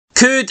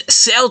Could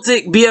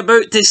Celtic be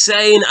about to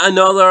sign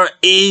another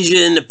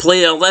Asian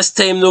player? This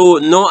time though,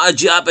 not a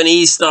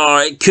Japanese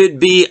star. It could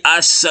be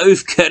a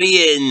South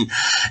Korean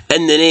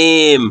in the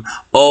name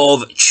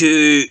of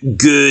Cho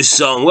Gue.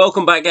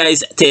 Welcome back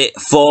guys to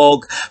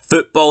Fog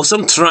Football.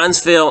 Some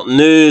transfer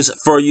news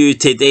for you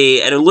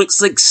today, and it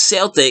looks like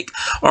Celtic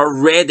are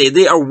ready.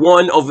 They are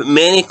one of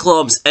many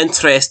clubs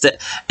interested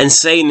in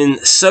signing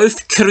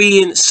South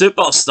Korean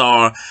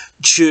superstar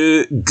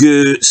Cho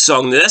Gue.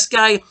 Now this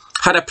guy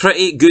had a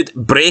pretty good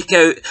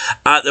breakout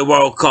at the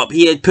World Cup.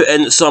 He had put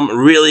in some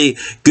really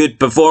good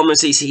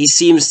performances. He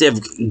seems to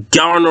have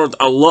garnered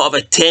a lot of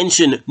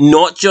attention,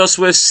 not just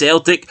with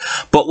Celtic,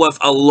 but with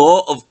a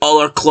lot of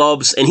other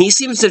clubs. And he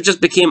seems to have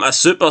just become a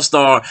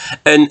superstar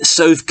in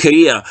South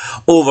Korea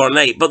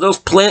overnight. But there's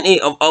plenty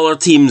of other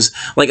teams,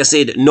 like I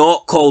said,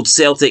 not called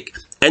Celtic,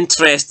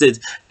 interested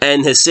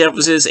in his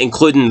services,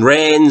 including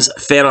Rennes,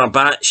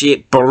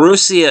 Fenerbahce,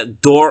 Borussia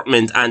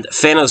Dortmund and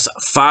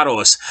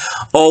Ferencváros.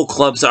 All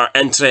clubs are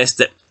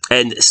interested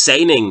in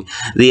signing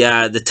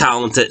the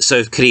talented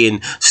South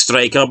Korean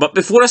striker. But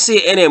before I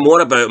say any more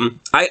about him,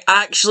 I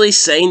actually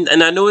signed,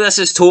 and I know this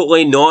is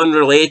totally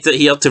non-related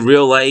here to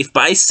real life,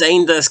 but I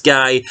signed this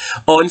guy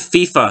on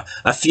FIFA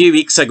a few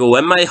weeks ago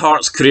in my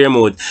Hearts career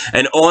mode,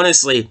 and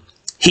honestly,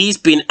 he's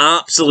been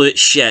absolute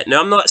shit. Now,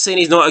 I'm not saying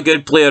he's not a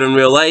good player in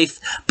real life,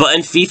 but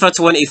in FIFA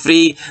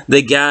 23,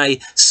 the guy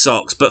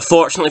sucks. But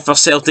fortunately for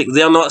Celtic,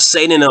 they're not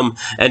signing him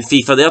in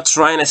FIFA. They're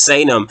trying to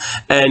sign him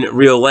in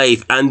real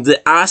life. And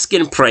the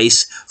asking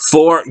price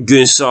for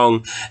Gue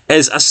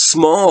is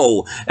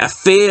a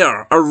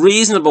fair, a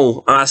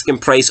reasonable asking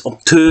price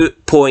of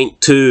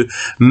 2.2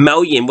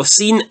 million. We've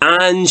seen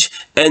Ange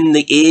in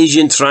the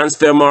Asian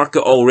transfer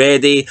market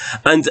already,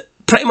 and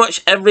pretty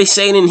much every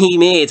signing he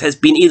made has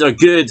been either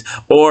good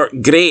or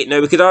great.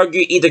 Now, we could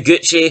argue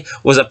Udogie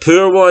was a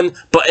poor one,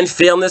 but in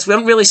fairness, we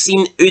haven't really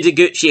seen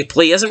Udogie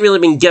play. He hasn't really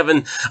been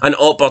given an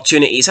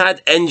opportunity. He's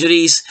had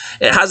injuries.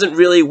 It hasn't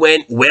really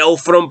went well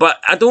for him,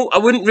 but I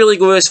wouldn't really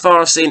go as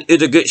far as saying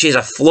Udogie is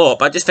a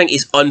flop. I just think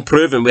he's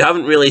unproven. We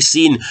haven't really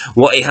seen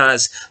what he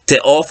has to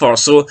offer.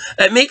 So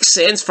it makes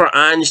sense for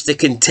Ange to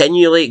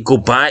continually go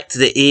back to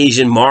the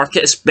Asian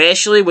market,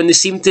 especially when they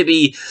seem to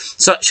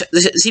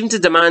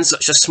demand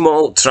such a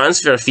small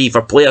transfer fee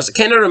for players. It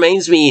kind of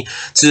reminds me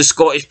to the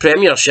Scottish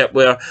Premiership,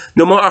 where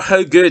no matter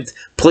how good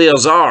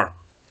players are,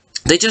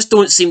 they just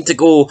don't seem to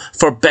go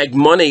for big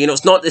money. You know,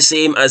 it's not the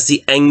same as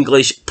the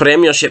English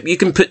Premiership. You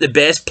can put the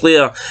best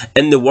player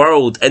in the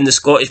world in the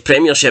Scottish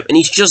Premiership, and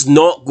he's just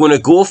not going to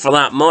go for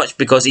that much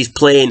because he's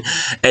playing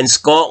in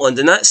Scotland.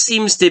 And that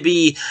seems to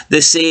be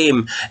the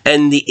same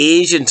in the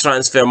Asian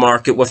transfer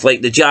market with,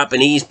 like, the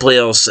Japanese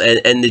players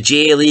in the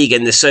J League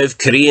and the South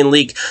Korean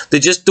League. They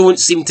just don't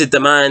seem to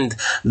demand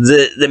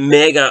the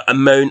mega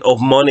amount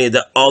of money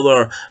that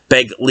other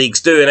big leagues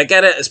do. And I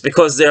get it, it's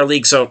because their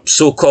leagues are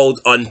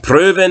so-called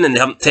unproven and they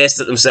haven't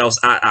tested themselves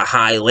at a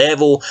high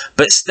level,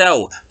 but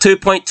still,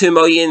 2.2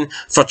 million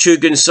for Cho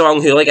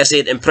Gue, who, like I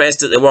said,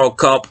 impressed at the World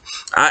Cup.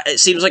 It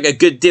seems like a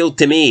good deal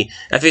to me.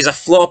 If he's a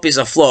flop, he's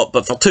a flop,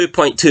 but for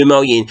 2.2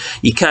 million,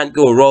 you can't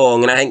go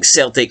wrong, and I think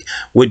Celtic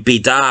would be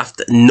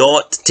daft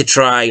not to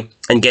try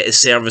and get his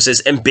services.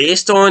 And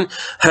based on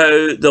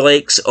how the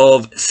likes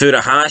of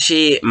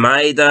Furuhashi,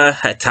 Maeda,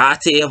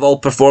 Hatate have all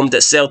performed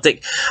at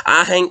Celtic,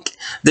 I think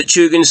that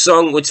Cho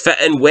Gue would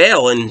fit in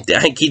well, and I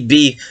think he'd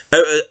be,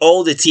 out of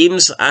all the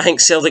teams, I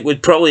think Celtic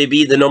would probably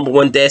be the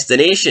 #1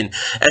 destination.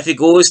 If he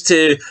goes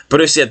to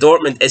Borussia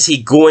Dortmund, is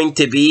he going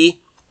to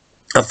be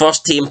a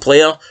first-team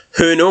player?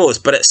 Who knows?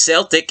 But at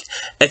Celtic,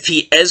 if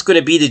he is going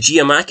to be the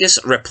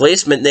Giamakis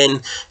replacement,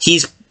 then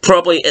he's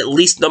probably at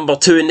least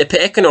 #2 in the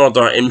pecking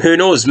order, and who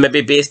knows,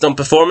 maybe based on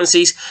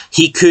performances,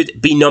 he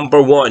could be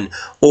 #1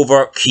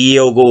 over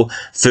Kyogo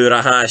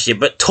Furuhashi.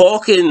 But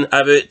talking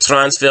about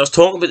transfers,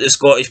 talking about the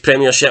Scottish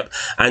Premiership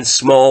and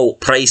small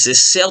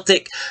prices,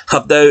 Celtic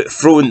have now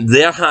thrown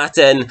their hat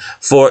in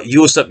for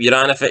Josip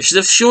Juranovic.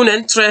 They've shown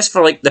interest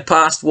for like the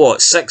past,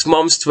 6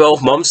 months,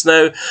 12 months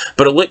now,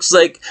 but it looks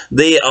like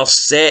they are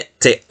set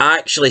to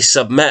actually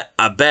submit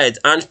a bid.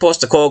 Ange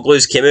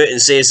Postecoglou's came out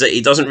and says that he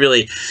doesn't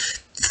really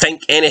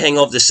think anything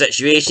of the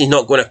situation. He's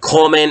not going to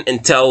comment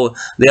until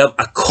they have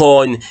a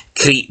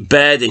concrete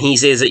bid, and he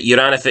says that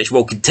Juranovic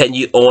will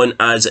continue on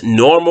as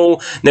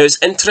normal. Now,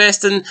 it's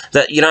interesting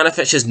that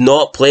Juranovic has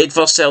not played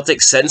for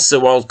Celtic since the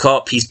World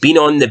Cup. He's been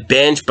on the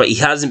bench, but he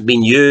hasn't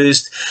been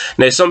used.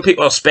 Now, some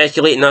people are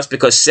speculating that's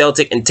because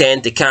Celtic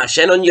intend to cash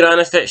in on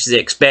Juranovic. They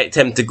expect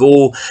him to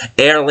go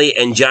early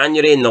in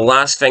January, and the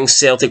last thing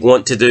Celtic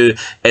want to do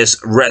is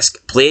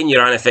risk playing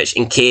Juranovic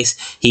in case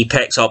he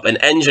picks up an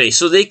injury.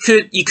 So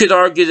you could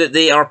argue that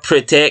they are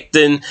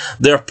protecting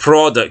their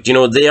product. You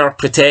know, they are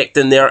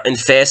protecting their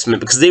investment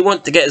investment because they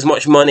want to get as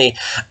much money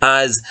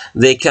as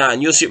they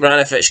can. Josip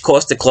Juranovic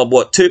cost the club,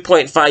 what,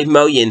 2.5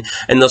 million,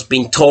 and there's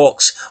been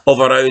talks of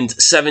around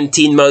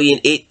 17 million,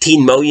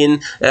 18 million.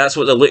 That's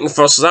what they're looking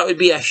for, so that would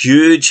be a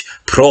huge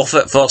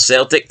profit for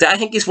Celtic. I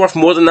think he's worth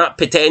more than that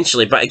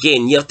potentially, but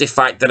again, you have to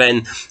factor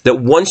in that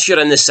once you're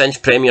in the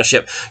cinch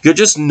Premiership, you're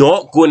just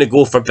not going to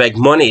go for big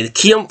money.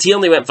 Kieran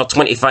Tierney went for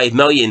 25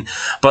 million,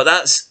 but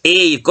that's,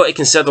 you've got to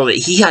consider that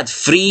he had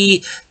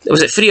three,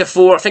 was it 3 or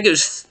 4? I think it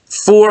was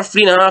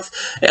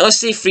 3.5. Let's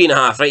say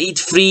 3.5, right? He had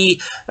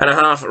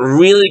 3.5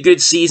 really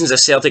good seasons of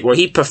Celtic where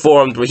he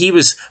performed, where he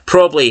was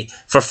probably,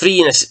 for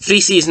three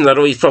seasons in a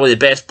row, he's probably the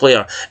best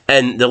player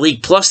in the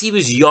league. Plus, he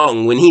was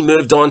young when he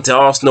moved on to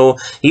Arsenal.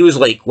 He was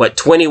like, what,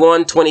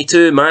 21,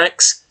 22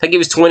 max? I think he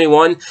was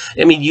 21.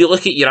 I mean, you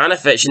look at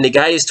Juranovic and the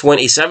guy is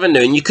 27 now,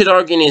 and you could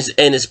argue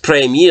in his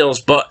prime years,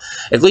 but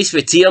at least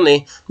with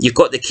Tierney, you've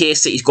got the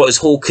case that he's got his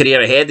whole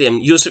career ahead of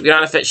him. Josip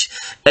Juranovic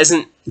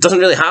doesn't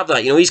really have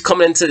that. You know, he's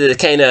coming into the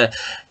kind of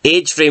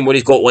age frame where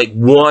he's got like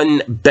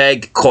one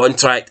big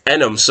contract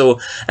in him. So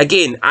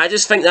again, I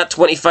just think that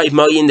 25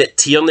 million that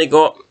Tierney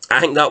got, I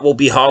think that will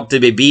be hard to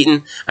be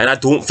beaten, and I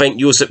don't think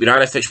Josip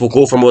Juranovic will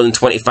go for more than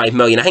 25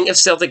 million. I think if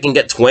Celtic can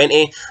get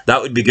 20,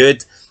 that would be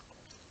good.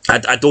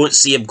 I don't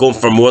see him going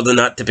for more than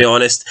that, to be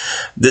honest.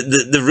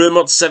 The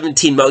rumoured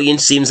 17 million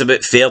seems a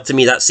bit fair to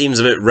me. That seems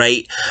a bit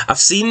right. I've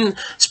seen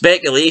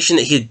speculation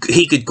that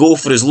he could go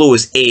for as low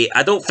as 8.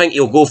 I don't think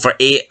he'll go for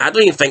 8. I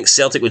don't even think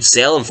Celtic would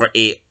sell him for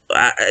 8.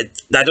 I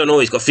don't know,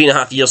 he's got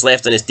 3.5 years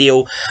left on his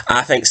deal.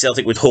 I think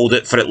Celtic would hold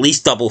it for at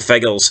least double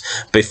figures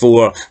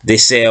before they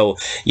sell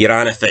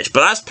Juranovic. But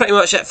that's pretty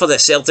much it for the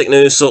Celtic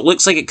news. So it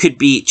looks like it could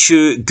be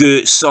Cho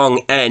Gue Sung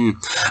in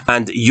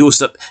and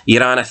Josip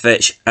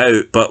Juranovic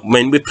out. But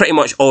when we pretty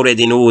much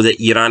already know that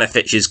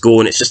Juranovic is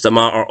going, it's just a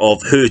matter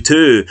of who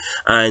to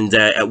and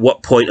at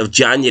what point of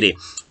January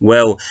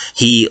will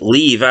he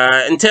leave.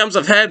 In terms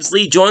of Hibs,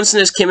 Lee Johnson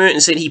has come out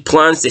and said he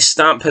plans to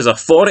stamp his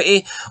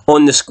authority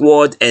on the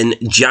squad in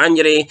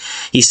January.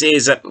 He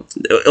says that,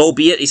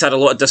 albeit he's had a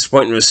lot of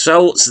disappointing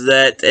results,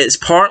 that it's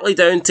partly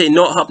down to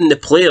not having the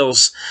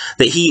players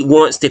that he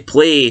wants to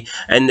play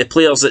and the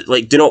players that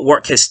like do not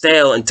work his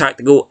style and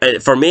tactical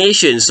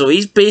formation. So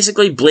he's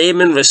basically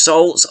blaming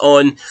results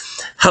on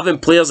having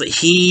players that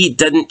he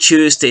didn't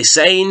choose to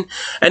sign,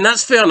 and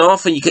that's fair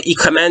enough. When you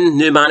come in,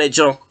 new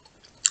manager,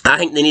 I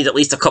think they need at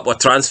least a couple of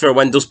transfer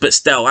windows, but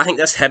still, I think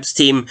this Hibs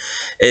team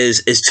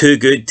is too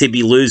good to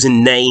be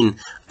losing 9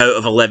 out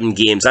of 11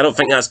 games. I don't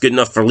think that's good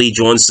enough for Lee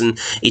Johnson.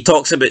 He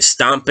talks about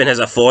stamping his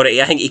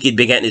authority. I think he could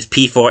be getting his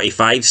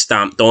P45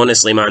 stamped,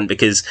 honestly, man,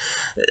 because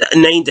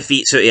 9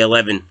 defeats out of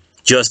 11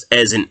 just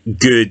isn't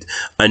good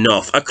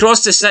enough.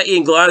 Across the city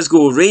in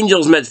Glasgow,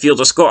 Rangers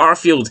midfielder Scott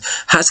Arfield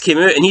has come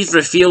out and he's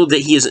revealed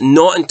that he is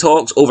not in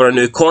talks over a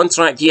new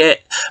contract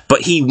yet,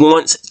 but he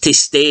wants to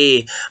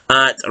stay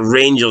at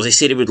Rangers. He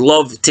said he would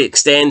love to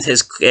extend his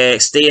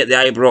stay at the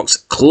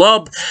Ibrox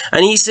club,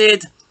 and he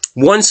said,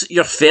 once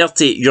you're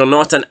 30, you're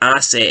not an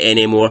asset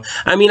anymore.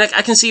 I mean,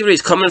 I can see where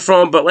he's coming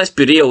from, but let's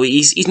be real,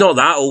 he's not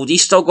that old.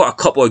 He's still got a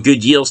couple of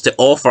good years to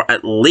offer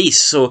at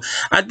least, so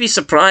I'd be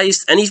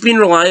surprised. And he's been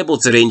reliable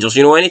to Rangers.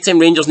 You know, anytime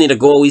Rangers need a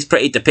goal, he's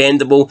pretty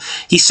dependable.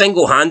 He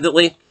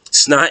single-handedly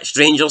snatched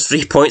Rangers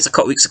 3 points a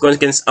couple weeks ago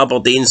against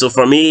Aberdeen. So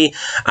for me,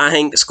 I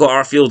think Scott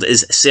Arfield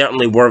is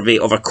certainly worthy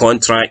of a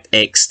contract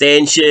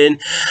extension.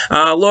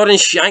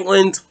 Lawrence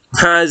Shankland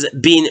has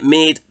been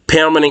made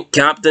permanent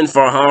captain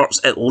for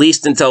Hearts at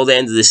least until the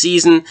end of the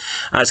season,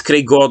 as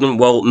Craig Gordon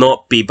will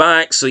not be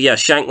back. So yeah,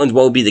 Shankland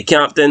will be the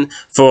captain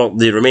for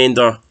the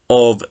remainder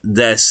of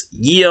this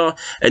year.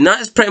 And that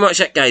is pretty much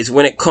it, guys,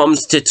 when it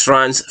comes to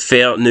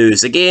transfer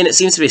news. Again, it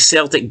seems to be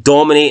Celtic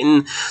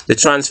dominating the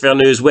transfer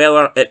news,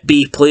 whether it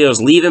be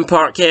players leaving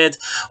Parkhead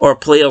or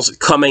players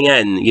coming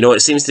in. You know,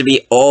 it seems to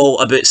be all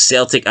about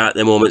Celtic at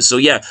the moment. So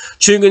yeah,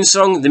 Cho Gue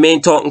Sung, the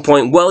main talking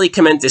point, will he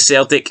come into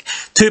Celtic?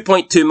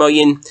 2.2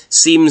 million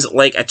seems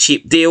like a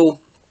cheap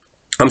deal.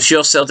 I'm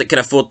sure Celtic can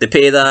afford to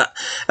pay that.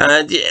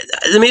 And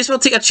they may as well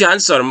take a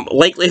chance on him.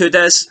 Likelihood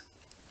is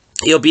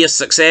he'll be a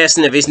success,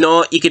 and if he's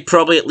not, you could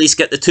probably at least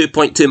get the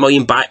 2.2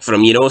 million back from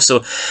him, you know.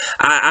 So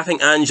I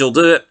think Ange will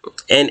do it,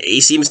 and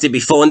he seems to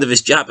be fond of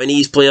his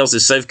Japanese players,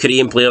 his South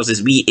Korean players,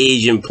 his wee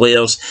Asian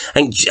players.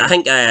 I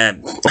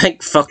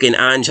think fucking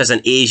Ange has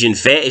an Asian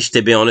fetish,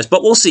 to be honest,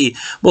 but we'll see.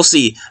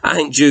 I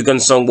think Cho Gue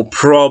Sung will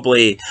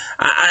probably,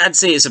 I'd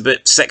say it's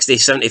about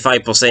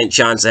 60-75%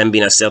 chance of him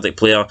being a Celtic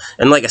player.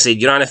 And like I said,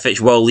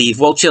 Juranovic will leave.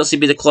 Will Chelsea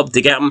be the club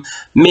to get him?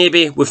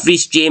 Maybe. With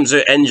Reece James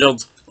out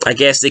injured, I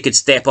guess they could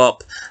step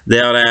up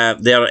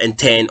their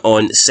intent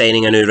on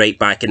signing a new right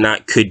back, and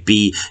that could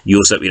be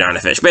Josip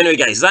Juranovic. But anyway,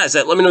 guys, that's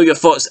it. Let me know your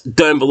thoughts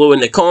down below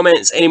in the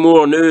comments. Any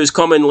more news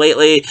coming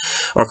lately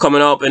or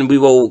coming up, and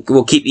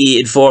we'll keep you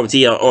informed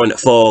here on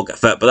Fog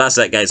Fit. But that's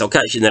it, guys. I'll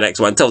catch you in the next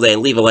one. Until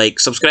then, leave a like,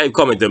 subscribe,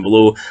 comment down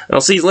below, and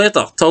I'll see you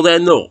later. Till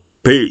then, though,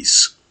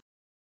 peace.